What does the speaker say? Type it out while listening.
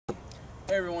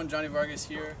Hey everyone, Johnny Vargas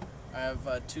here. I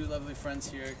have two lovely friends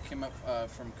here, came up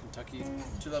from Kentucky.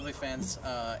 Two lovely fans,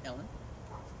 Ellen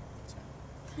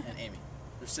and Amy.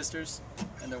 They're sisters,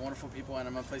 and they're wonderful people, and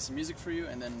I'm going to play some music for you,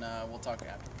 and then we'll talk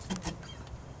afterwards.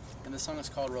 And this song is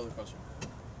called Roller Coaster.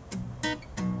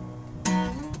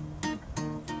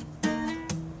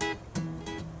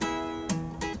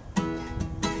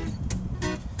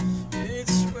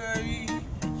 It's way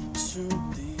too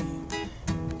deep.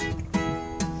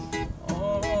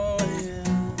 Oh yeah,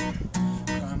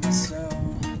 cry myself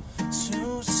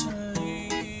to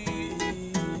sleep,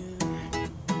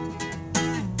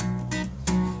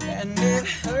 and it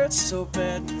hurts so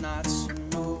bad not to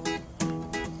know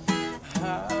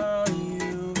how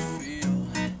you feel,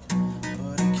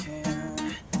 but I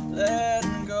can't let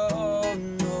go,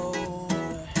 no.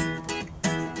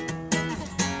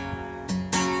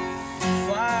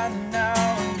 Finding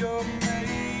out you're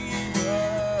made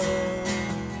of,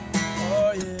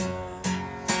 oh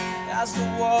yeah, as the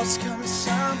walls come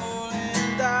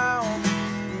tumbling down,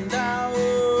 down,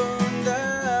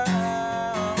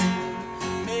 down,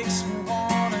 makes me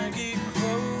wanna get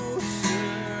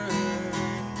closer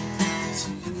to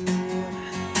you,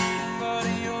 but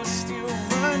you're still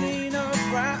running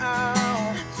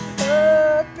around,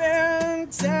 up and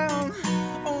down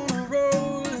on a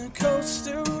roller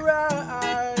coaster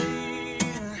ride,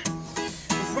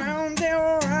 round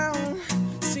and round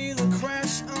till I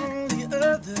crash on the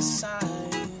other side.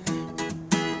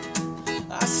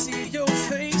 I see your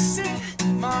face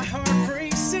and my heart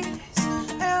races,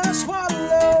 and I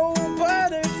swallow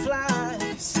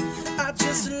butterflies. I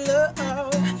just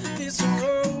love this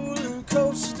roller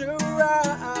coaster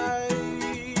ride.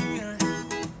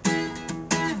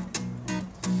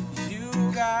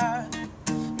 You got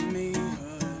me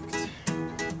hooked.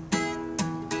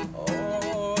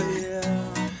 Oh yeah,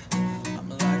 I'm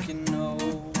like an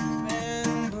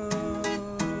open book,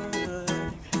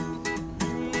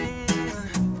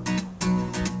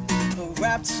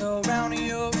 wrapped around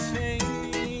your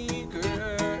finger,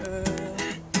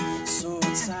 so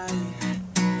tight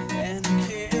and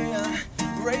can't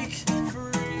break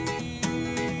free.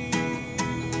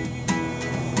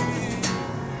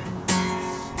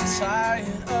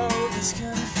 Tired of this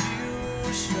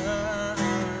confusion,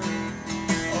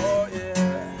 oh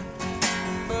yeah,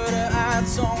 but I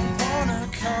don't wanna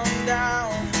come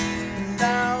down,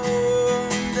 down,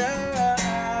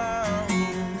 down,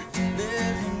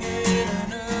 living in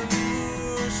an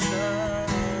illusion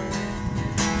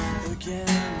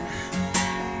again,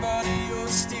 but you're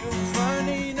still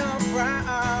running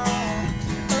around,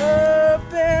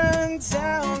 up and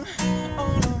down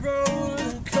on a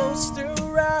roller coaster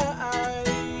ride,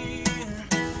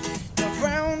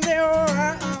 round and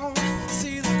round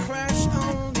till I crash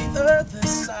on the other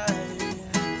side.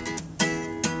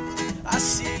 I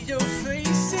see your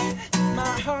face and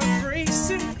my heart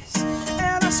races,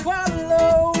 and I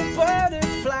swallow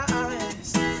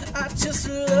butterflies. I just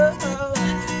love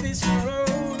this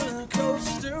roller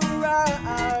coaster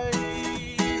ride.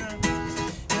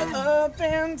 You're up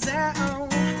and down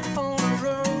on a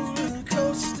roller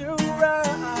coaster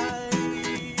ride,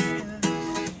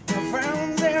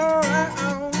 round and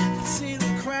round till I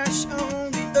crash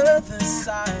on the other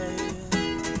side.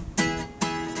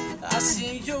 I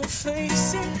see your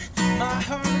face and my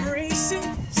heart races,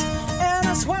 and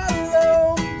I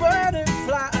swallow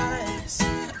butterflies.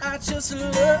 I just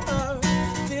love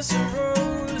this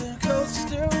roller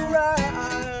coaster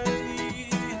ride.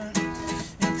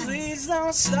 And please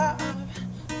don't stop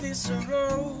this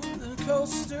roller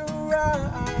coaster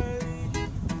ride,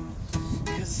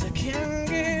 'cause I can't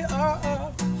get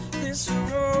off this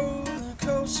roller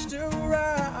coaster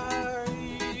ride.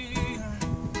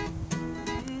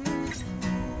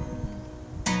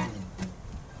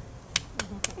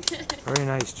 Very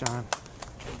nice, John.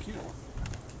 Thank you.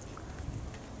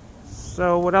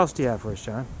 So what else do you have for us,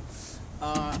 John?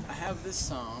 I have this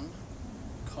song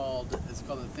called The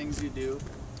Things You Do.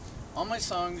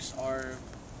 Almost all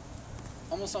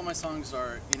my songs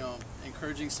are, you know,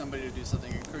 encouraging somebody to do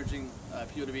something, encouraging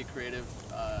people to be creative,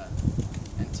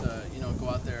 and to, you know, go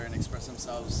out there and express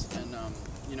themselves. And,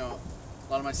 you know,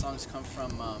 a lot of my songs come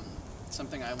from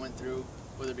something I went through,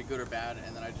 whether it be good or bad,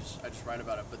 and then I just write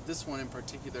about it. But this one in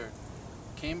particular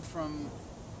came from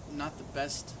not the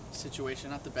best situation,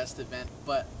 not the best event,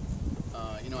 but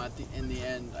you know, in the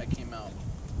end, I came out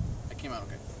okay,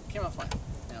 came out fine,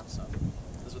 you know. So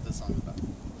that's what this song is about.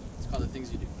 It's called The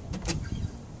Things You Do.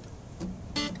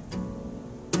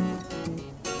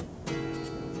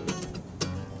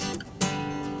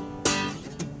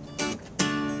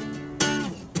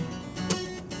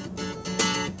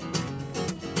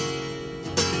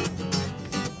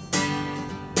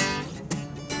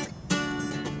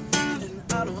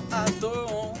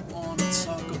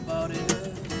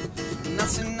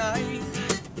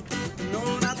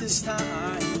 this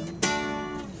time,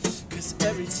 'cause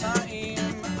every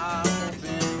time I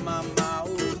open my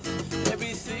mouth,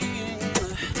 everything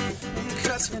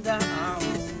cuts me down.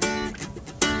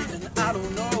 And I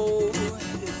don't know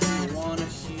if you wanna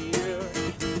hear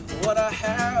what I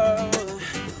have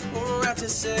to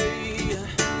say,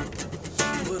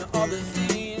 but all the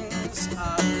things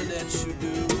I let you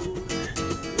do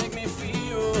make me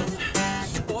feel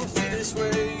this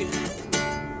way.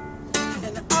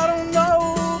 And I don't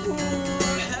know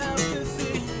half the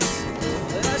things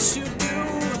that you do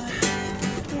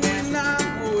when I'm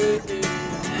away,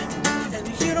 and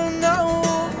you don't know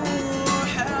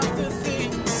half the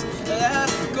things that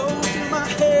go through my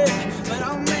head, but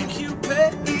I'll make you pay.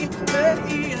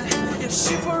 Is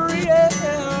she for real?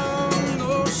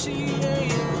 No, she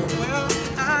ain't. Well,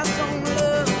 I don't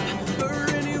love her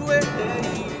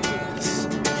anyways.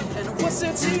 And what's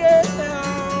the deal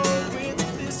with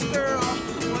this girl?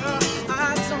 Well,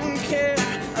 I don't care.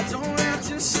 I don't have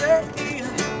to say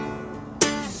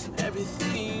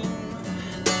everything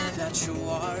that you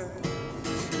are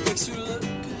makes you look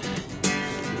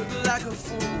like a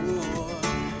fool.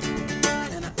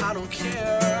 And I don't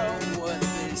care what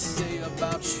they say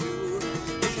about you,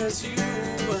 because you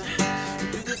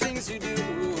do the things you do.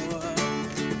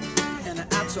 And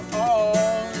after all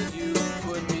you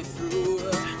put me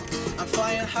through, I'm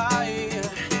flying high,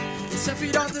 10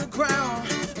 feet off the ground.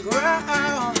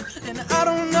 And I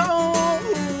don't know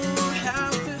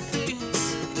half the things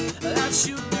that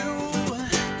you do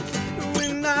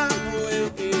when I'm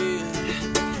away,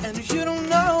 and you don't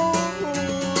know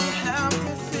half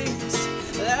the things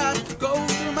that go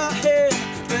through my head,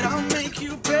 but I'll make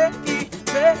you pay.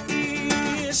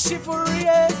 Is she for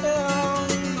real?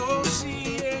 No, she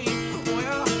ain't.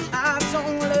 Well, I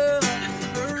don't love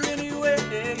her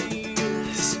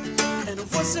anyways. And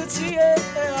what's the deal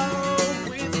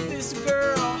with this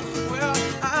girl? Well,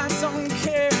 I don't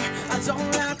care. I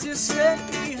don't have to say.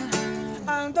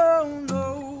 I don't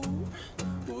know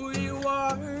who you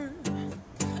are.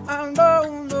 I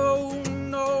don't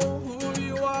know who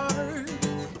you are.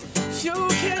 You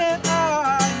can't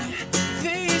hide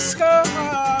these scars.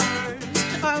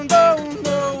 I don't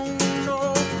know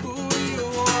who you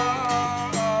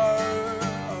are.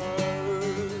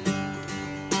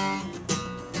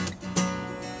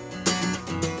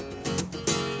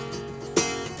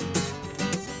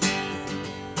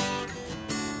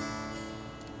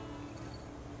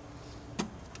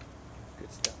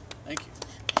 Good stuff. Thank you.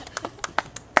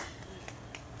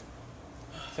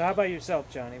 So how about yourself,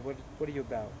 Johnny? What are you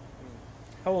about?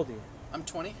 How old are you? I'm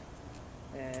 20.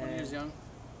 And 20 years young.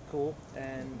 Cool.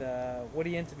 And what are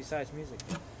you into besides music?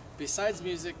 Besides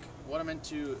music, what I'm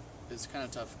into is kind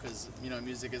of tough, because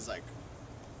music is like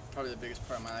probably the biggest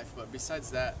part of my life. But besides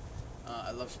that,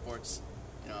 I love sports.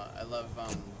 I love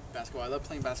basketball. I love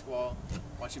playing basketball,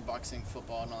 watching boxing,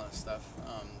 football, and all that stuff.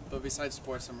 But besides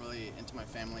sports, I'm really into my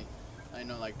family. I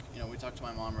know, we talked to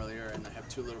my mom earlier, and I have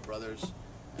 2 little brothers,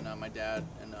 and my dad,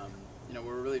 and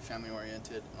we're really family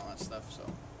oriented and all that stuff. So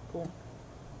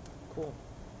Cool.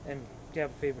 And do you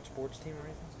have a favorite sports team or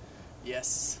anything?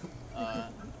 yes,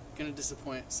 gonna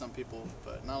disappoint some people,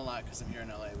 but not a lot, because I'm here in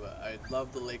LA. But I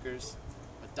love the Lakers.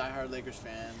 I'm a diehard Lakers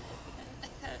fan.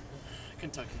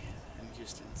 Kentucky and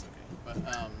Houston, it's okay. But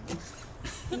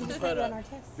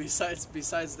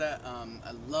besides that,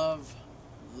 I love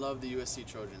the USC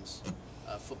Trojans.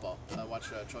 Football. I watch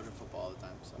Trojan football all the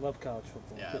time. So. Love college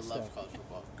football. Yeah, Good I love stuff. college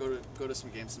football. Go to some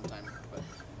games sometime, but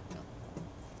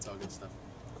it's all good stuff.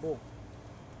 Cool.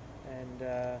 And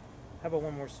how about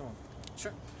one more song?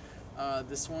 Sure.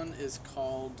 This one is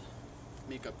called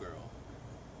Makeup Girl.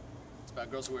 It's about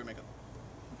girls who wear makeup.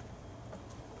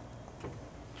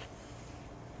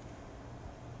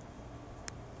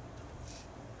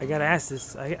 I gotta ask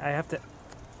this. I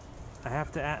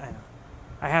have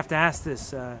to ask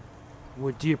this.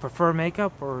 Do you prefer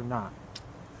makeup or not?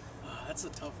 That's a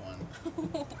tough one.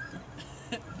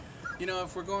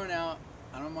 If we're going out,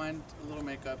 I don't mind a little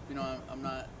makeup. I'm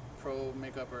not pro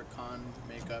makeup or con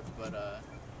makeup, but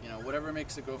whatever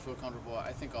makes a girl feel comfortable.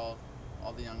 I think all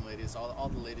the young ladies, all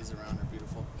the ladies around are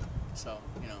beautiful. So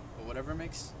but whatever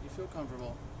makes you feel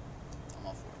comfortable, I'm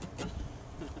all for it.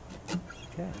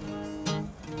 Okay.